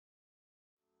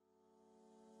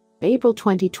April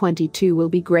 2022 will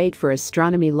be great for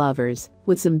astronomy lovers,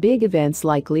 with some big events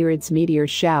like Lyrids Meteor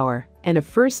Shower, and a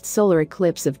first solar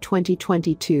eclipse of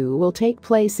 2022 will take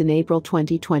place in April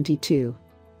 2022.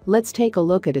 Let's take a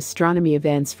look at astronomy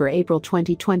events for April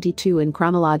 2022 in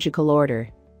chronological order.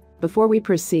 Before we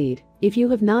proceed, if you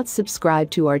have not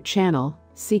subscribed to our channel,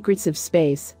 Secrets of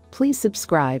Space, please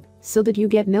subscribe so that you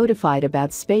get notified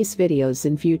about space videos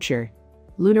in future.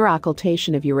 Lunar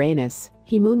occultation of Uranus.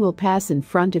 The moon will pass in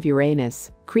front of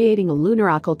Uranus, creating a lunar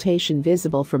occultation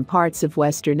visible from parts of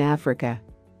Western Africa.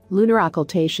 Lunar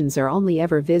occultations are only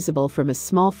ever visible from a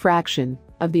small fraction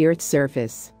of the Earth's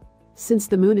surface. Since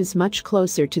the moon is much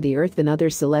closer to the Earth than other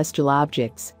celestial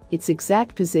objects, its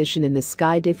exact position in the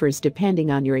sky differs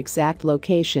depending on your exact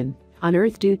location on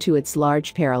Earth due to its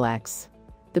large parallax.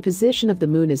 The position of the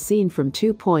moon as seen from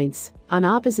 2 points on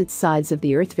opposite sides of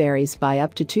the Earth varies by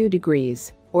up to 2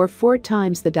 degrees, or 4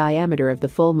 times the diameter of the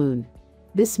full moon.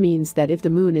 This means that if the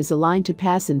moon is aligned to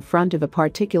pass in front of a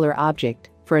particular object,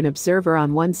 for an observer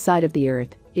on one side of the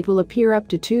Earth, it will appear up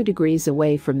to 2 degrees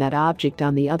away from that object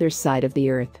on the other side of the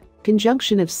Earth.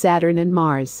 Conjunction of Saturn and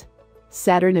Mars.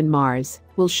 Saturn and Mars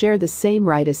will share the same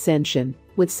right ascension,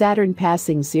 with Saturn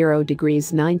passing 0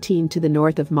 degrees 19 to the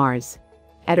north of Mars.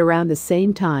 At around the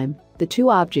same time, the two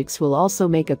objects will also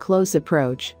make a close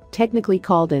approach, technically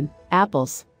called an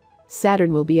apples.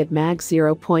 Saturn will be at mag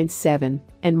 0.7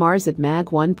 and Mars at mag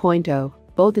 1.0,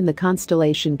 both in the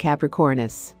constellation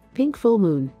Capricornus. Pink full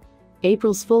moon.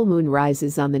 April's full moon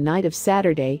rises on the night of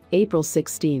Saturday, April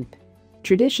 16th.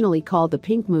 Traditionally called the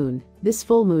pink moon, this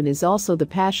full moon is also the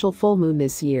partial full moon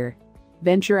this year.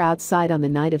 Venture outside on the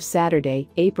night of Saturday,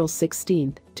 April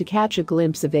 16th, to catch a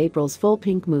glimpse of April's full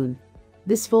pink moon.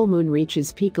 This full moon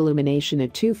reaches peak illumination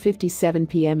at 2:57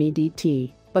 p.m.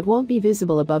 EDT, but won't be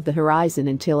visible above the horizon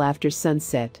until after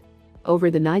sunset. Over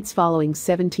the nights following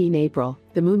 17 April,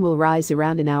 the moon will rise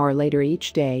around an hour later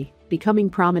each day,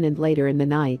 becoming prominent later in the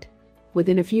night.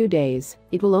 Within a few days,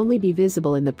 it will only be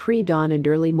visible in the pre-dawn and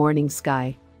early morning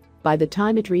sky. By the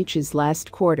time it reaches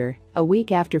last quarter, a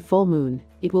week after full moon,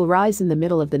 it will rise in the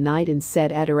middle of the night and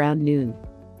set at around noon.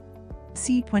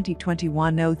 C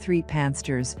 2021-03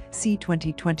 PanSTARRS. C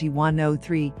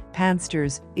 2021-03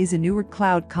 PanSTARRS is a newer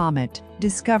cloud comet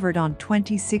discovered on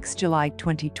 26 July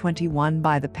 2021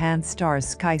 by the PanSTARRS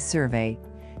Sky Survey.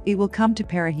 It will come to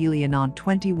perihelion on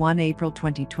 21 April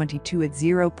 2022 at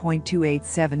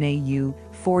 0.287 AU,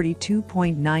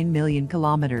 42.9 million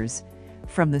kilometers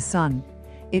from the Sun.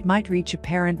 It might reach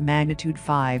apparent magnitude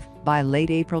 5 by late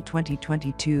April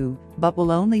 2022, but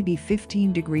will only be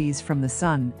 15 degrees from the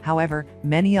Sun. However,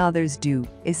 many others do,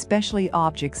 especially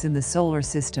objects in the solar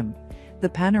system. The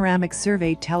Panoramic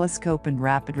Survey Telescope and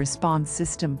Rapid Response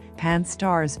System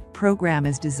 (PanSTARRS) program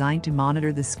is designed to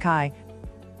monitor the sky.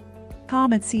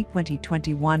 Comet C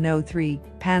 2021-03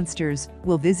 PanSTARRS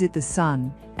will visit the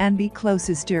Sun and be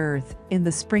closest to Earth in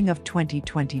the spring of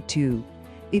 2022.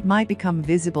 It might become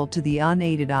visible to the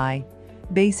unaided eye.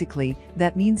 Basically,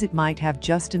 that means it might have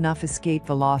just enough escape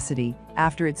velocity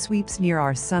after it sweeps near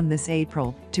our Sun this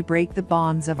April to break the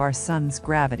bonds of our Sun's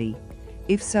gravity.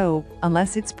 If so,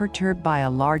 unless it's perturbed by a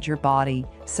larger body,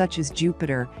 such as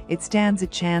Jupiter, it stands a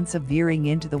chance of veering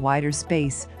into the wider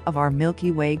space of our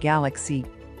Milky Way galaxy.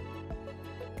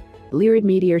 Lyrid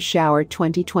Meteor Shower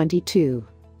 2022.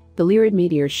 The Lyrid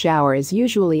Meteor Shower is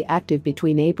usually active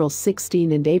between April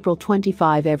 16 and April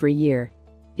 25 every year.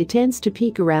 It tends to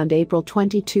peak around April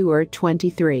 22 or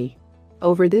 23.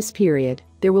 Over this period,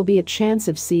 there will be a chance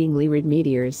of seeing Lyrid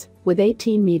meteors, with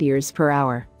 18 meteors per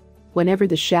hour. Whenever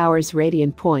the shower's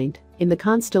radiant point, in the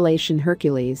constellation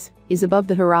Hercules, is above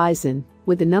the horizon,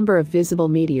 with the number of visible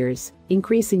meteors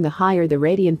increasing the higher the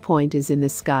radiant point is in the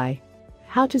sky.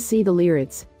 How to see the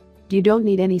Lyrids? You don't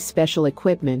need any special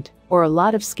equipment or a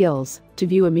lot of skills to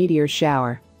view a meteor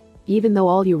shower. Even though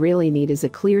all you really need is a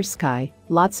clear sky,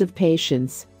 lots of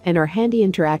patience, and our handy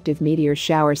interactive meteor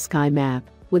shower sky map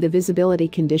with a visibility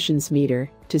conditions meter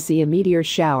to see a meteor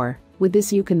shower. With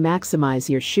this you can maximize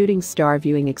your shooting star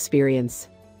viewing experience.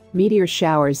 Meteor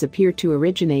showers appear to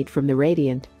originate from the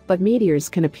radiant, but meteors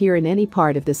can appear in any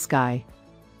part of the sky.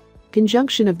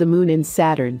 Conjunction of the Moon and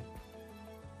Saturn.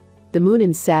 The Moon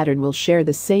and Saturn will share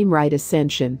the same right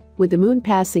ascension, with the Moon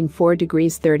passing 4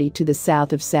 degrees 30 to the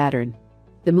south of Saturn.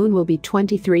 The Moon will be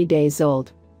 23 days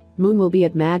old. Moon will be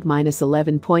at mag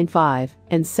 -11.5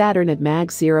 and Saturn at mag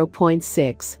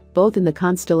 0.6, both in the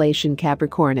constellation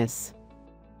Capricornus.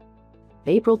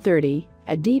 April 30,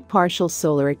 a deep partial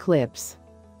solar eclipse.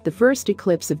 The first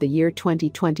eclipse of the year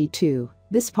 2022,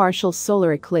 this partial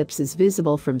solar eclipse is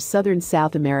visible from southern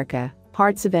South America,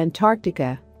 parts of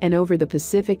Antarctica, and over the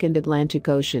Pacific and Atlantic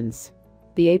Oceans.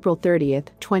 The April 30,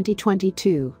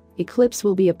 2022, eclipse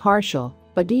will be a partial,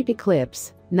 but deep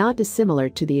eclipse, not dissimilar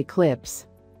to the eclipse.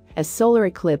 A solar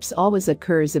eclipse always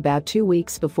occurs about 2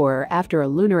 weeks before or after a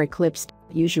lunar eclipse.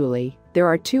 Usually, there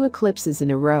are 2 eclipses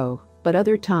in a row, but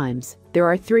other times, there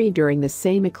are 3 during the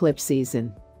same eclipse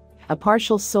season. A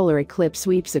partial solar eclipse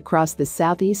sweeps across the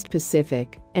Southeast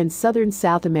Pacific and southern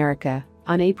South America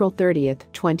on April 30,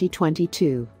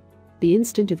 2022. The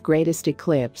instant of greatest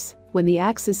eclipse, when the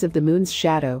axis of the moon's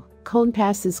shadow, cone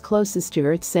passes closest to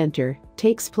Earth's center,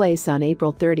 takes place on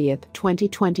April 30,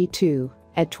 2022,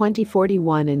 at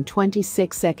 20:41 and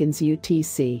 26 seconds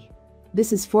UTC.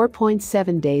 This is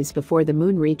 4.7 days before the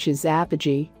moon reaches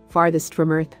apogee, farthest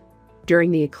from Earth.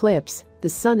 During the eclipse, the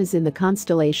sun is in the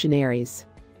constellation Aries.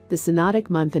 The synodic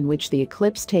month in which the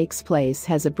eclipse takes place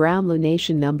has a brown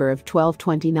lunation number of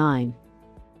 1229.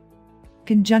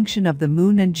 Conjunction of the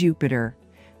Moon and Jupiter.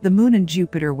 The Moon and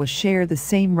Jupiter will share the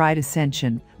same right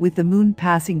ascension, with the Moon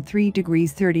passing 3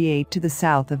 degrees 38 to the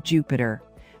south of Jupiter.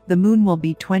 The Moon will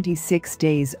be 26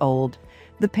 days old.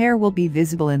 The pair will be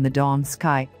visible in the dawn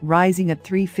sky, rising at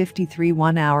 3:53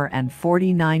 1 hour and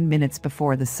 49 minutes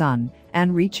before the Sun,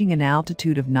 and reaching an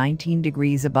altitude of 19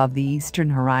 degrees above the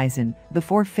eastern horizon,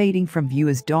 before fading from view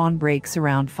as dawn breaks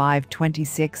around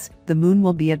 5:26. The Moon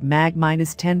will be at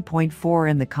mag-10.4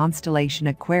 in the constellation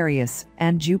Aquarius,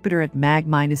 and Jupiter at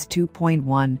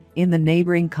mag-2.1 in the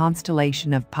neighboring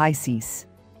constellation of Pisces.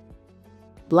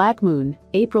 Black Moon,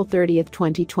 April 30,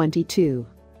 2022.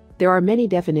 There are many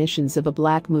definitions of a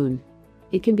black moon.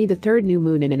 It can be the 3rd new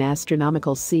moon in an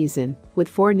astronomical season, with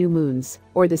 4 new moons,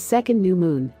 or the 2nd new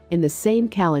moon, in the same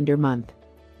calendar month.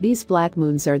 These black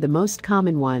moons are the most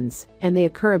common ones, and they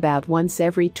occur about once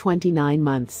every 29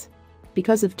 months.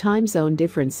 Because of time zone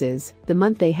differences, the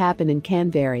month they happen in can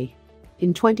vary.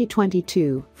 In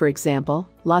 2022, for example,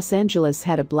 Los Angeles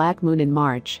had a black moon in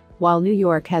March, while New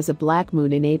York has a black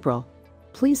moon in April.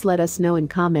 Please let us know in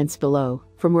comments below,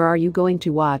 from where are you going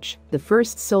to watch the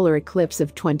first solar eclipse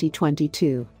of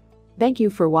 2022? Thank you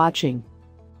for watching.